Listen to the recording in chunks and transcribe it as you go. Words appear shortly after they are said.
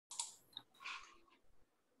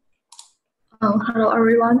Hello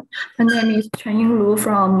everyone, my name is Chuanying Lu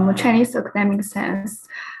from Chinese Academic Science.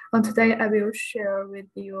 Today I will share with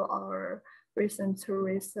you our recent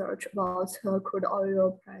research about crude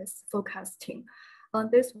oil price forecasting.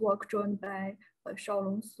 This work joined by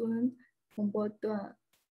Shaolong Sun, Hongbo Duan,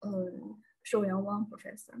 Shouyang Wang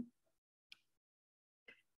professor.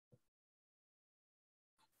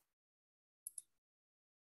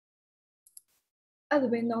 As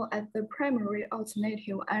we know, as the primary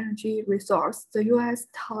alternative energy resource, the U.S.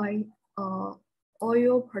 tight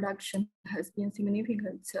oil production has been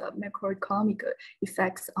significant macroeconomic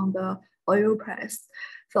effects on the oil price.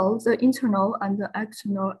 So the internal and the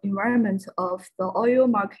external environment of the oil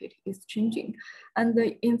market is changing, and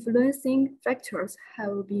the influencing factors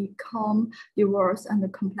have become diverse and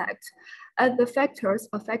complex. As the factors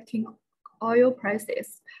affecting oil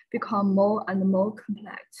prices become more and more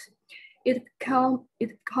complex, it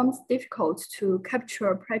becomes difficult to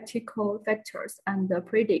capture practical factors and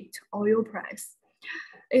predict oil price.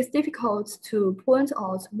 It's difficult to point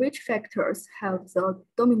out which factors have the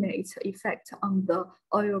dominant effect on the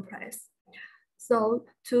oil price. So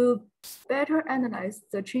to better analyze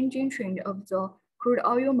the changing trend of the crude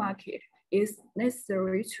oil market, it's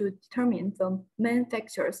necessary to determine the main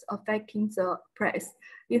factors affecting the price,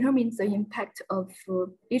 determine the impact of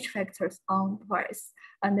each factor on price,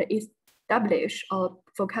 and establish a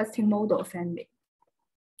forecasting model family.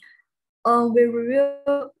 We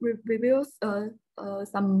review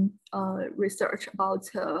some research about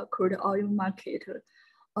crude oil market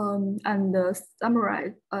and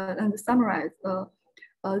summarize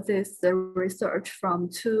this research from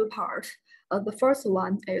two parts. The first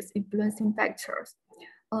one is influencing factors.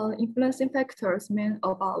 Influencing factors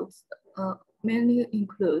mainly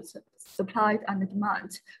includes supply and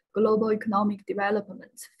demand, global economic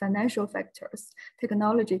development, financial factors,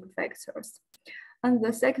 technological factors. And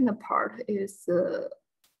the second part is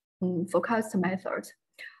forecast method.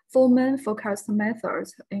 Four main forecast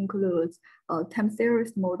methods include time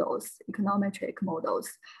series models, econometric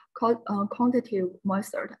models, quantitative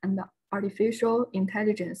method, and artificial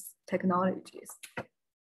intelligence technologies.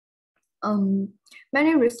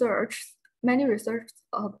 Many research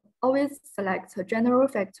always select general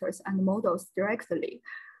factors and models directly,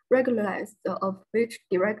 regularized of which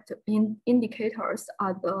direct indicators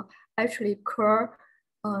are the actually core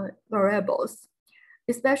variables.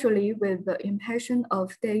 Especially with the impression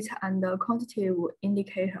of data and quantitative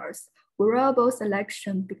indicators, variable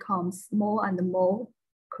selection becomes more and more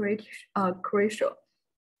crucial.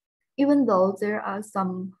 Even though there are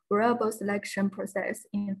some variable selection process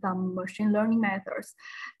in some machine learning methods,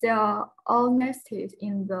 they are all nested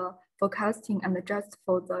in the forecasting and just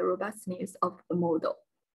for the robustness of the model.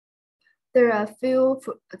 There are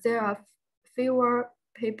fewer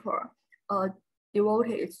papers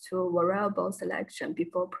devoted to variable selection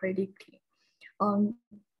before predicting.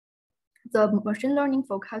 The machine learning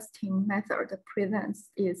forecasting method presents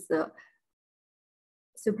its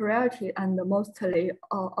superiority and mostly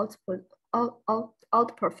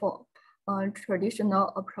outperform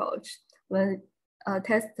traditional approach when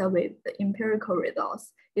tested with the empirical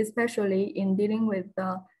results, especially in dealing with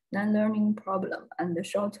the non-learning problem and the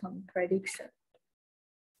short-term prediction.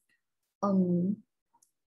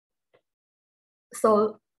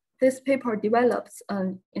 So this paper develops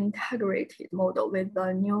an integrated model with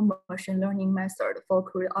a new machine learning method for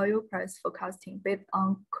crude oil price forecasting based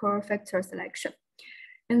on core factor selection.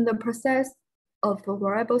 In the process of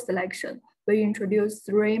variable selection, we introduce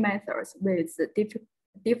three methods with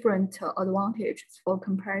different advantages for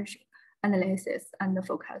comparison, analysis, and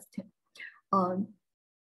forecasting.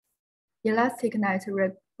 ELSTM-NET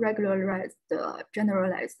regularized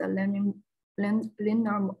generalized linear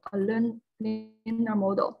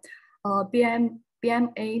model,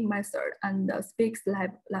 BMA method, and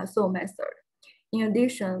Spike-slab Lasso method. In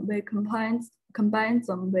addition, we combine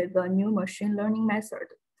them with a new machine learning method,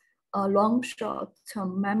 a long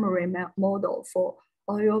short-term memory model for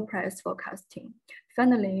oil price forecasting.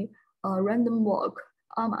 Finally, random walk,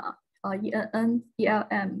 ARMA, ENN,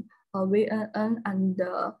 ELM, VNN, and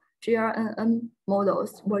GRNN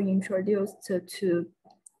models were introduced to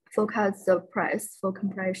forecast the price for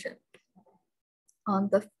comparison.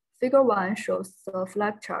 The figure 1 shows the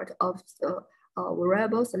flip chart of the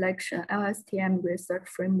variable selection LSTM research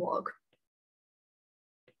framework.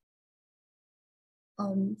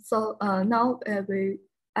 Now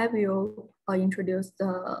I will introduce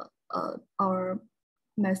our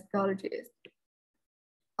methodologies.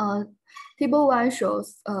 Table 1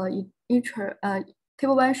 shows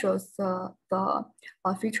Table 1 shows the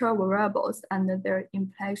feature variables and their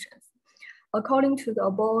implications. According to the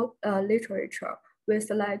above literature, we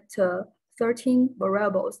select 13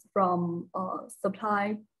 variables from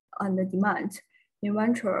supply and demand,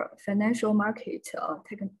 inventory, financial market,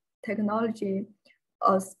 technology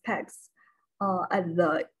specs as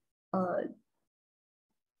the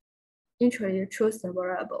initially chosen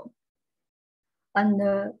variable.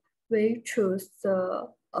 And we choose the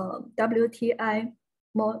WTI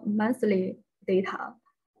monthly data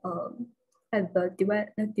as the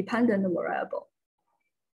dependent variable.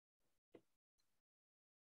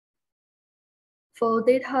 For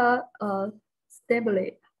data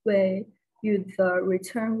stability, we use the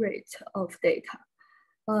return rate of data.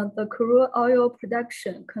 The crude oil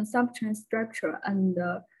production, consumption structure, and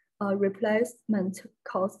replacement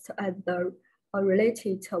costs as the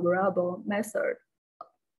related variable method.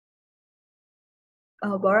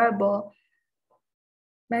 Variable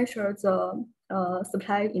measure the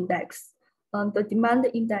supply index. The demand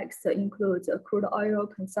index includes crude oil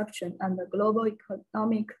consumption and the global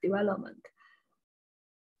economic development.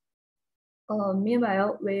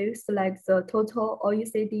 Meanwhile, we select the total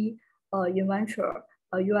OECD inventory,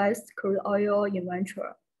 US crude oil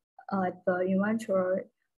inventory at the inventory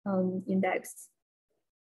index.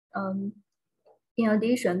 In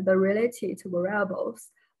addition, the related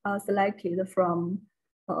variables are selected from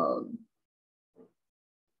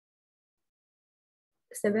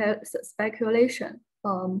speculation,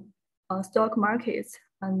 stock markets,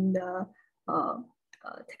 and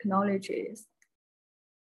technologies.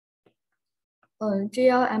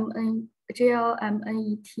 GLMNET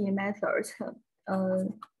method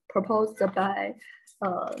proposed by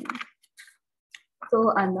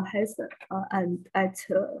Duan and Hessen and at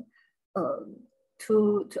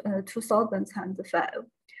 2005.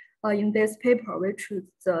 In this paper, we choose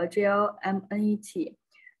the GLMNET,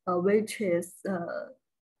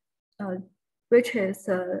 which is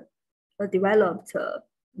developed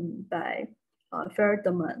by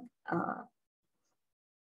Feldman.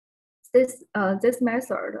 This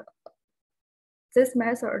method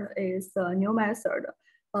is a new method.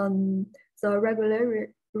 The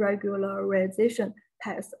regularization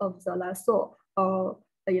test of the lasso or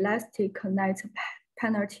elastic net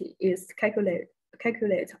penalty is calculated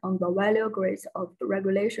on the value grid of the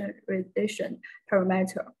regularization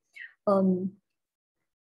parameter.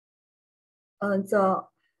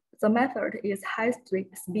 The method is high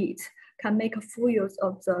speed, can make full use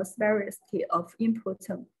of the sphericity of input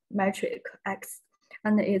metric X,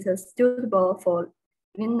 and it is suitable for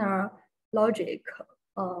linear logic,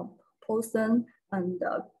 Poisson, and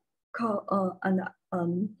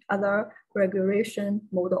other regression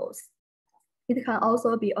models. It can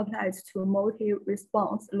also be applied to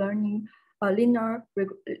multi-response learning, linear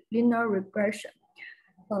regression.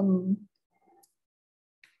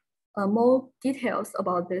 More details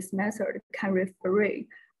about this method can refer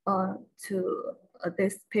to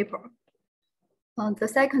this paper. The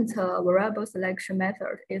second variable selection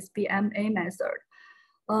method is BMA method.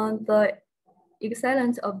 The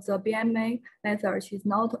excellence of the BMA method is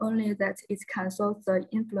not only that it can sort the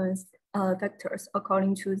influence factors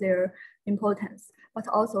according to their importance, but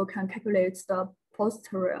also can calculate the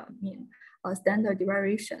posterior mean, standard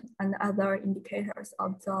deviation, and other indicators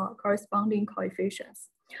of the corresponding coefficients.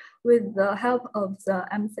 With the help of the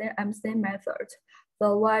MC method,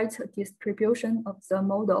 the wide distribution of the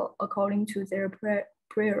model according to their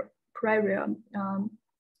prior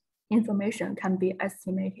information can be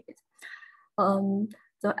estimated.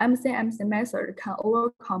 The MC method can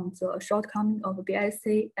overcome the shortcoming of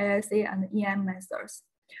BIC, AIC, and EM methods.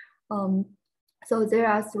 So there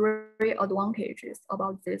are three advantages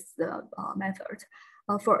about this method.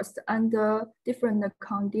 First, under different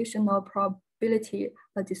conditional probability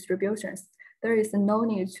distributions, there is no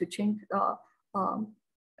need to change the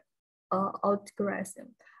autoregressive.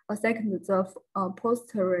 Second, the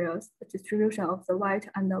posterior distribution of the weight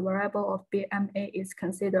and the variable of BMA is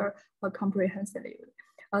considered comprehensively.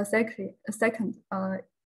 Third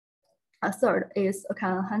is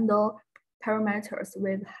can handle parameters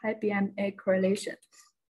with high BMA correlation.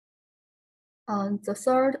 The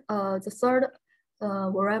third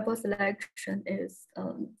variable selection is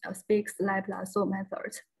a Spike-slab Lasso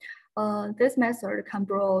method. This method can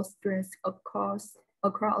draw strings across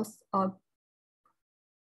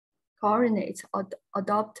coordinates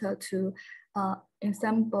adapted to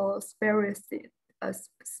ensemble sphericity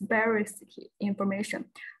information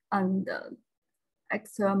and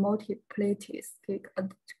extra multiplistic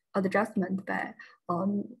adjustment by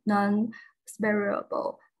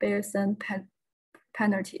non-spherical Bayesian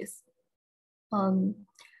penalties.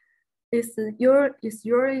 Is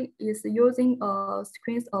using a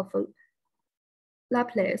sequence of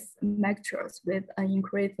Laplace mixtures with an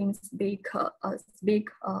increasing speed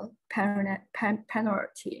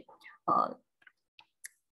penalty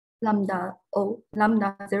lambda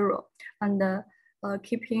 0, and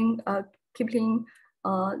keeping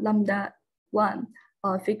lambda 1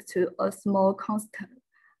 fixed to a small constant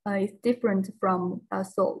is different from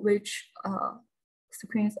Lasso, which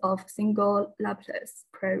sequence of single Laplace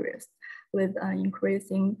pairs with an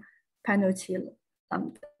increasing penalty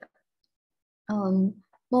lambda.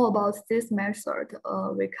 More about this method,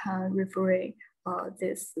 we can refer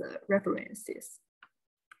these references.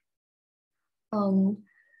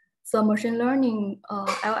 So machine learning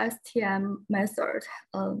LSTM method,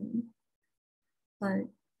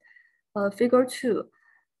 figure 2.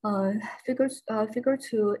 Figure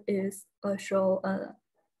 2 is show an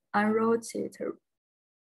unrotated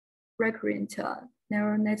recurrent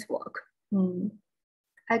neural network.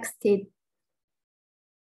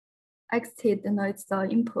 Xt denotes the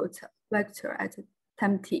input vector at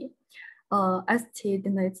time t. St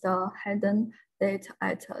denotes the hidden data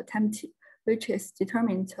at time t, which is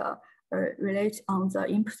determined relate on the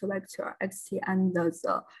input vector xt and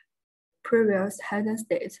the previous hidden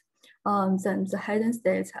state. Then the hidden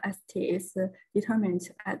state st is determined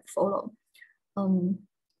as follow.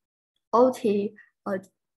 Ot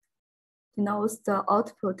denotes the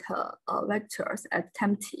output vectors at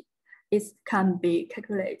time t. It can be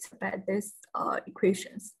calculated by these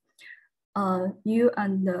equations. U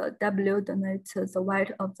and W denote the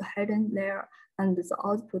weight of the hidden layer and the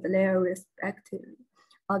output layer respectively.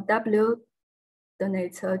 W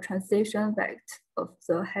denotes a transition vector of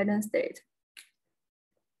the hidden state.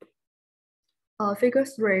 Figure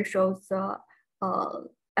 3 shows the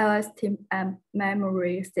LSTM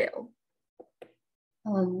memory cell.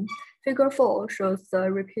 Figure 4 shows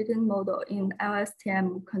the repeating model in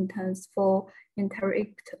LSTM contains 4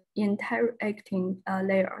 interacting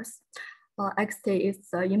layers. Xt is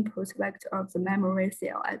the input vector of the memory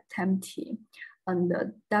cell at time t, and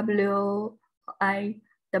the Wi,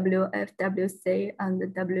 Wf, Wc, and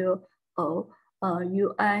Wo,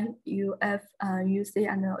 Ui, Uf, Uc,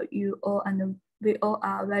 and Uo, and Vo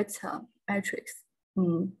are vector matrix.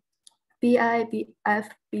 Bi, Bf,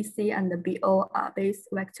 Bc, and Bo are base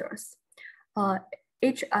vectors. Hi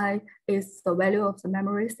is the value of the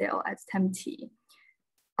memory cell at time t.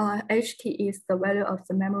 Ht is the value of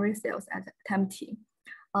the memory cells at time t.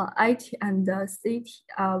 It and Ct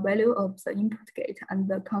are value of the input gate and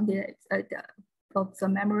the coordinates of the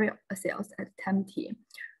memory cells at time t.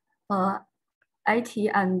 It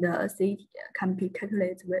and Ct can be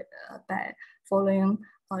calculated by following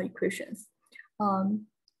equations.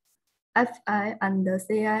 Fi and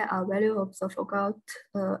Ci are value of the forgot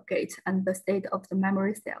gate and the state of the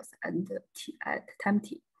memory cells at time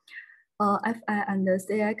t. Fi and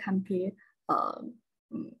Ci can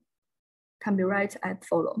be write as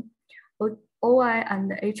follow. Oi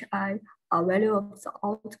and Hi are value of the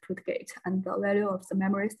output gate and the value of the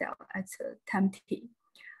memory cell at time t.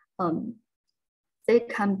 They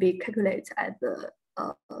can be calculated as the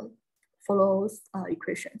follows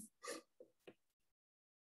equations.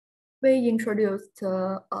 We introduced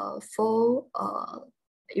 4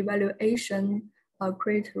 evaluation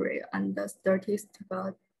criteria and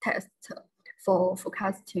statistical tests for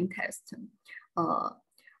forecasting test.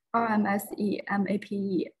 RMSE,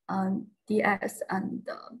 MAPE, DS, and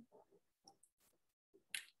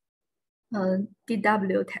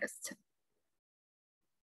DW test.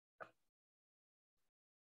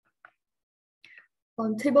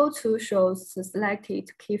 Table 2 shows the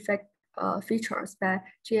selected key features by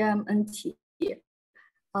GLMNET,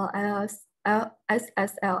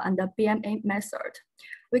 SSL, and the BMA method.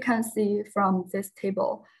 We can see from this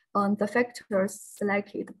table, the factors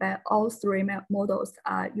selected by all 3 models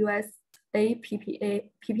are USA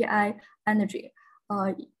PPI energy,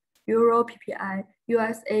 Euro PPI,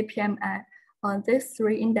 USA PMI. These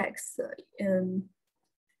 3 index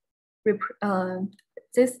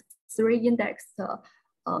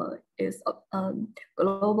is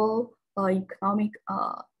global economic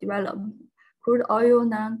development. Crude oil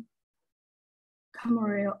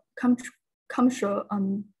non-commercial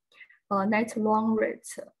net long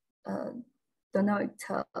rate denote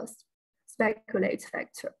speculate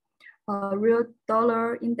factor. Real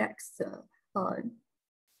dollar index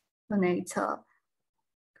denote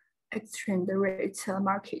exchange rate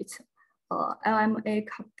market. LMA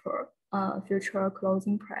copper future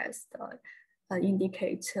closing price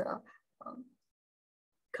indicate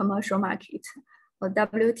commercial market.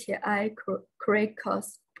 WTI crack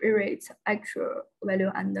spirit actual value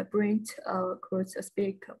and Brent crude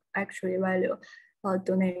speak actual value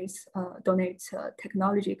donate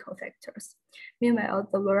technological factors. Meanwhile,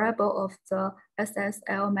 the variable of the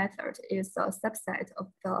SSL method is a subset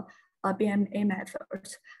of the BMA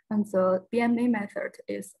method, and the BMA method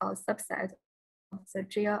is a subset of the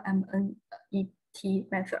GLMNET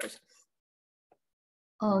method.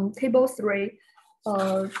 Table 3.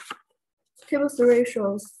 Table 3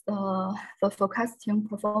 shows the forecasting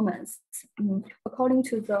performance. According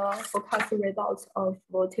to the forecast results of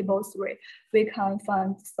Table 3, we can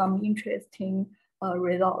find some interesting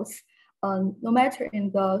results. No matter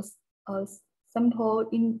in the sample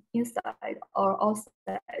inside or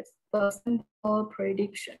outside the sample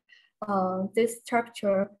prediction, this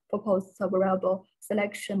chapter proposes a variable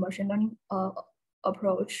selection machine learning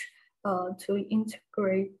approach to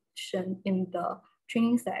integration in the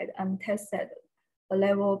training set and test set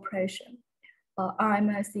level operation,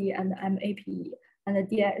 RMSE and MAPE, and the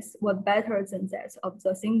DS were better than that of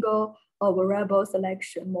the single variable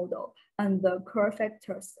selection model and the curve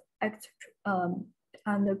factors extracted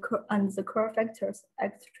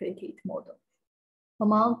model.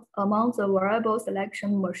 Among the variable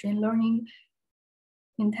selection machine learning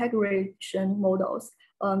integration models,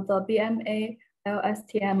 the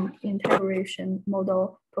BMA-LSTM integration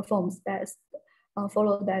model performs best,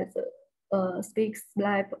 followed by the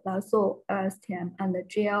Spike-slab Lasso LSTM and the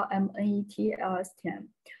GLMNET LSTM.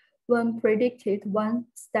 When predicted one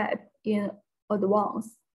step in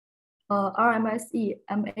advance, RMSE,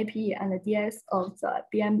 MAPE, and the DS of the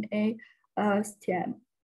BMA LSTM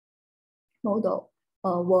model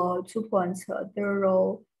were 2.04%,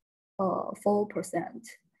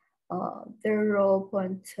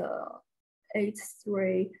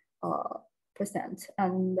 0.83%,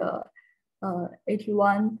 and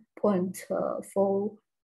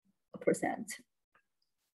 81.4%.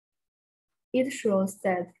 It shows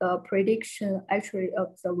that the prediction accuracy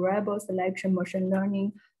of the variable selection machine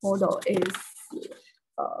learning model is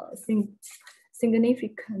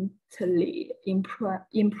significantly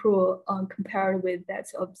improved compared with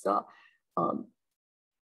that of the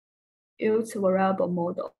used variable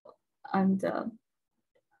model and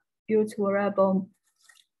used variable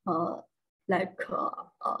like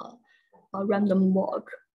random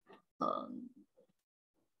walk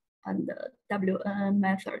and WNN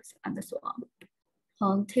methods and so on.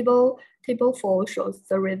 Table 4 shows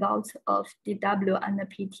the results of DW and the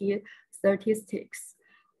PT statistics.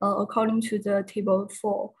 According to the table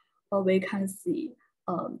 4, we can see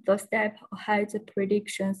the step ahead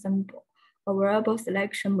prediction sample variable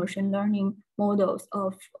selection machine learning models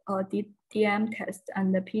of DM test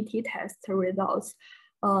and the PT test results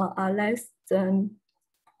are less than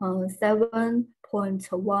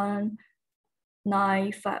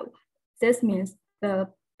 7.195. This means the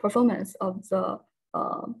performance of the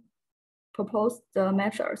proposed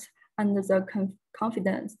methods and the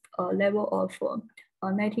confidence level of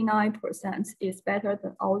 99% is better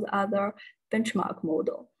than all the other benchmark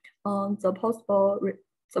model. The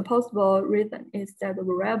possible reason is that the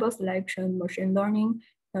variable selection machine learning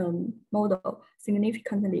model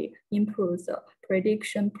significantly improves the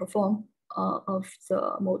prediction performance of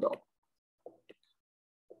the model.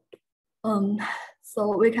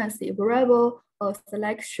 So we can see variable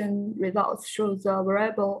selection results show the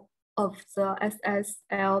variable of the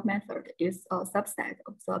SSL method is a subset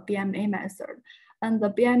of the BMA method, and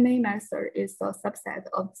the BMA method is a subset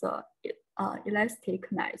of the elastic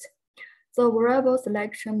net. The variable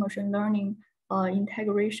selection machine learning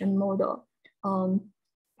integration model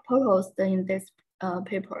proposed in this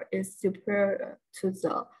paper is superior to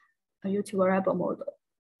the used variable model.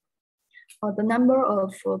 The number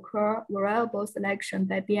of curve variable selection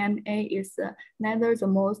by BMA is neither the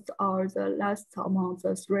most or the least among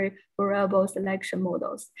the 3 variable selection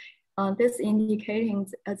models. This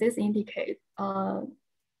indicates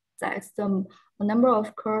that the number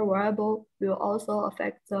of curve variable will also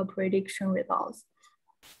affect the prediction results.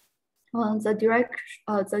 The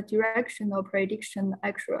directional prediction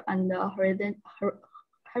accuracy and the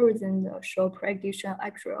horizontal prediction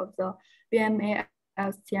accuracy of the BMA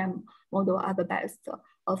LSTM model are the best,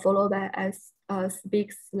 followed by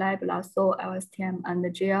Spike-slab Lasso LSTM and the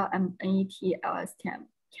GLMNET LSTM.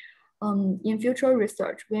 In future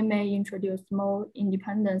research, we may introduce more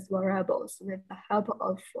independent variables with the help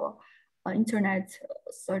of internet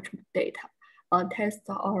search data, test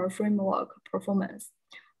our framework performance.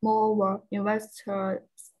 Moreover, investor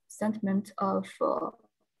sentiment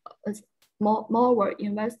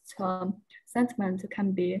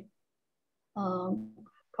can be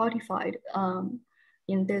quantified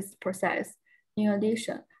in this process. In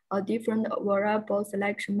addition, a different variable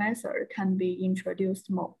selection method can be introduced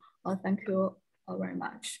more. Thank you very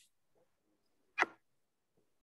much.